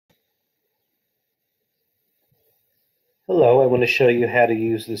Hello, I want to show you how to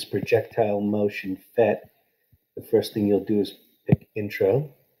use this projectile motion PHET. The first thing you'll do is pick intro.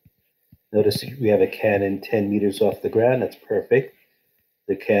 Notice we have a cannon 10 meters off the ground. That's perfect.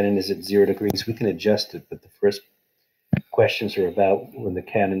 The cannon is at 0 degrees. We can adjust it, but the first questions are about when the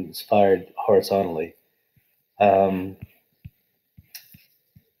cannon is fired horizontally. You're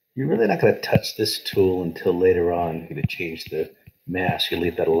really not going to touch this tool until later on. You're going to change the mass. You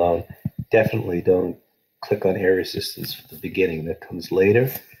leave that alone. Definitely don't click on air resistance for the beginning. That comes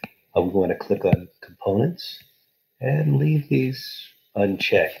later. I'm going to click on components and leave these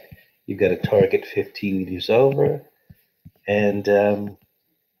unchecked. You've got a target 15 meters over, and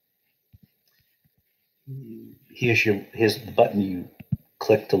here's the button you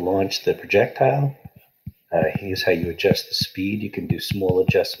click to launch the projectile. Here's how you adjust the speed. You can do small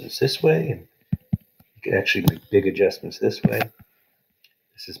adjustments this way, and you can actually make big adjustments this way.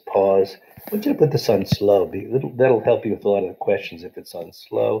 This is pause. I want you to put this on slow. That'll help you with a lot of the questions if it's on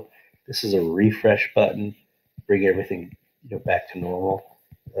slow. This is a refresh button. Bring everything back to normal.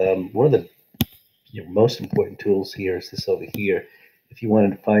 One of the most important tools here is this over here. If you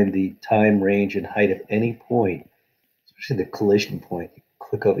wanted to find the time, range, and height of any point, especially the collision point, you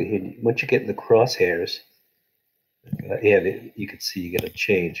click over here. Once you get in the crosshairs, you can see you get a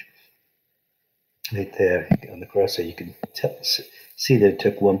change right there on the crosshair. You can see that it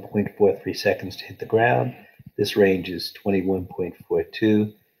took 1.43 seconds to hit the ground. This range is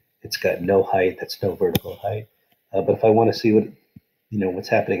 21.42. It's got no height. That's no vertical height. But if I want to see what's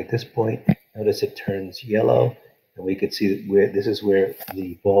happening at this point, notice it turns yellow, and we could see that this is where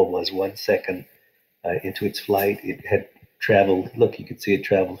the ball was 1 second into its flight. It had traveled. Look, you can see it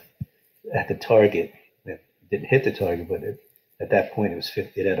traveled at the target. It didn't hit the target, but at that point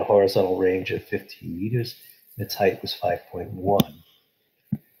it had a horizontal range of 15 meters. And its height was 5.1.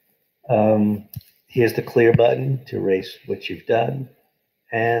 Here's the clear button to erase what you've done,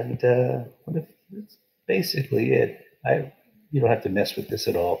 and that's basically it. You don't have to mess with this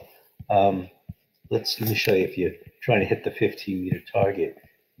at all. Let me show you. If you're trying to hit the 15-meter target,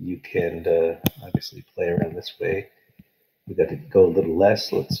 you can obviously play around this way. We've got to go a little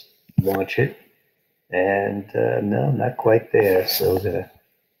less. Let's launch it. And no, not quite there. So we're going to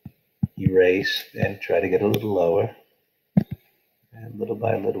erase and try to get a little lower. And little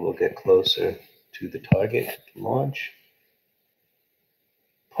by little, we'll get closer to the target. Launch.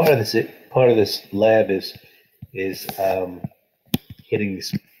 Part of this lab is hitting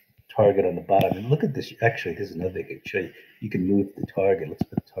this target on the bottom. And look at this. Actually, this is another thing I can show you. You can move the target. Let's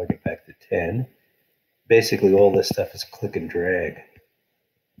put the target back to 10. Basically, all this stuff is click and drag.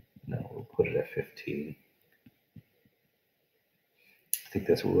 No, we'll put it at 15. I think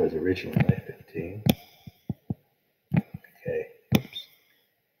that's what it was originally, right? 15. Okay. Oops.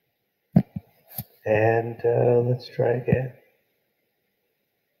 And let's try again.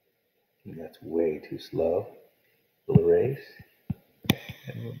 And that's way too slow. We'll erase.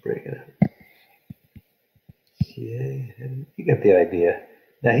 And we'll bring it up. Okay, and you get the idea.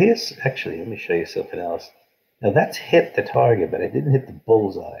 Now let me show you something else. Now that's hit the target, but I didn't hit the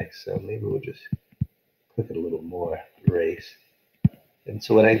bullseye, so maybe we'll just click it a little more, erase. And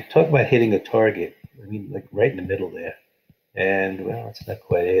so when I talk about hitting a target, I mean like right in the middle there. And well, it's not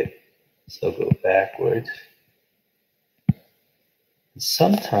quite it. So go backwards.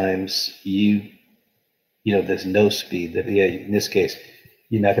 Sometimes there's no speed. In this case,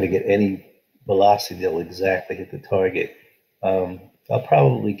 you're not going to get any velocity that will exactly hit the target. I'll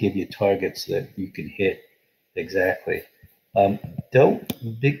probably give you targets that you can hit exactly. Don't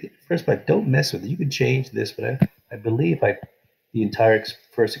mess with it. You can change this, but I believe the entire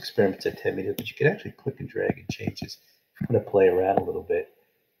first experiment's at 10 meters, but you can actually click and drag and change this. I'm going to play around a little bit.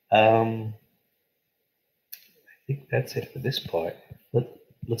 I think that's it for this part.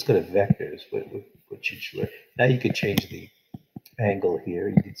 Let's go to vectors. Now you can change the angle here.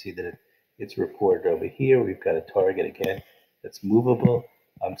 You can see that it's reported over here. We've got a target again that's movable.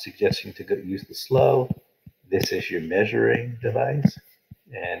 I'm suggesting to use the slow. This is your measuring device,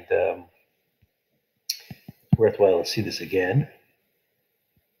 and it's worthwhile to see this again.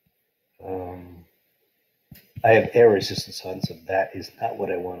 I have air resistance on, so that is not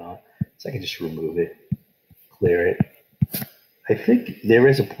what I want on. So I can just remove it, clear it. I think there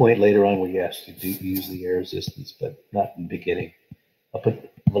is a point later on where you have to use the air resistance, but not in the beginning. I'll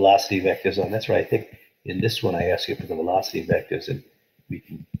put velocity vectors on. That's right. I think in this one I asked you to put the velocity vectors, and we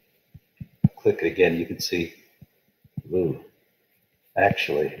can click it again. You can see, ooh,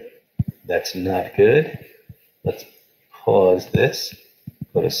 actually, that's not good. Let's pause this.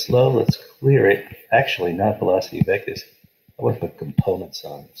 Go to slow. Let's clear it. Actually, not velocity vectors. I want to put components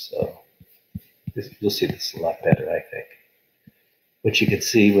on. So you'll see this a lot better, I think. But you can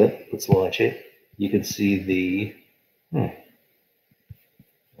see, let's launch it. You can see the,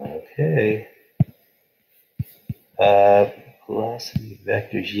 okay. Velocity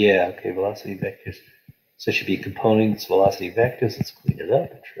vectors, yeah, okay, velocity vectors. So it should be components, velocity vectors. Let's clean it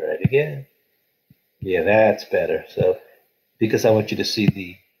up and try it again. Yeah, that's better. So, because I want you to see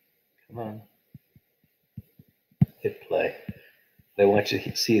the, come on, hit play. What I want you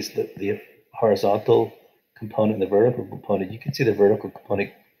to see is the horizontal component and the vertical component. You can see the vertical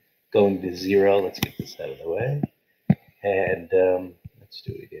component going to 0. Let's get this out of the way. And let's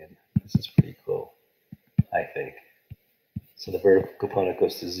do it again. This is pretty cool, I think. So the vertical component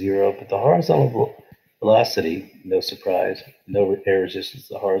goes to 0, but the horizontal velocity, no surprise, no air resistance,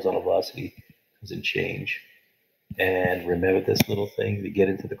 the horizontal velocity doesn't change. And remember this little thing to get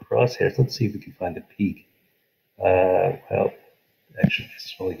into the crosshairs. Let's see if we can find the peak. Well, actually,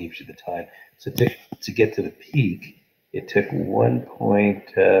 this only gives you the time. So to get to the peak, it took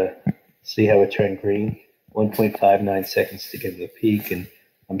see how it turned green? 1.59 seconds to get to the peak. And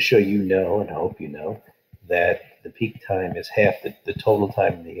I'm sure you know, and I hope you know, that the peak time is half the total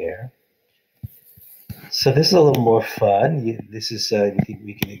time in the air. So this is a little more fun. We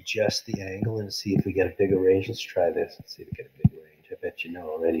can adjust the angle and see if we get a bigger range. Let's try this and see if we get a bigger range. I bet you know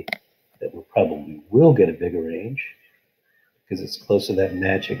already that we probably will get a bigger range because it's close to that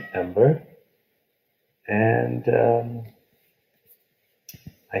magic number. And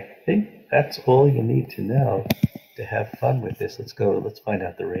I think that's all you need to know to have fun with this. Let's go. Let's find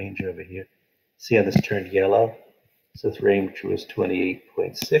out the range over here. See how this turned yellow? So this range was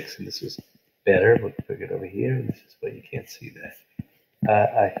 28.6, and this was better. We'll put it over here, and this is why you can't see that.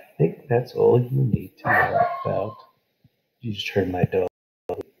 I think that's all you need to know about. You just heard my dog.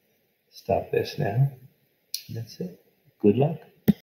 Stop this now. That's it. Good luck.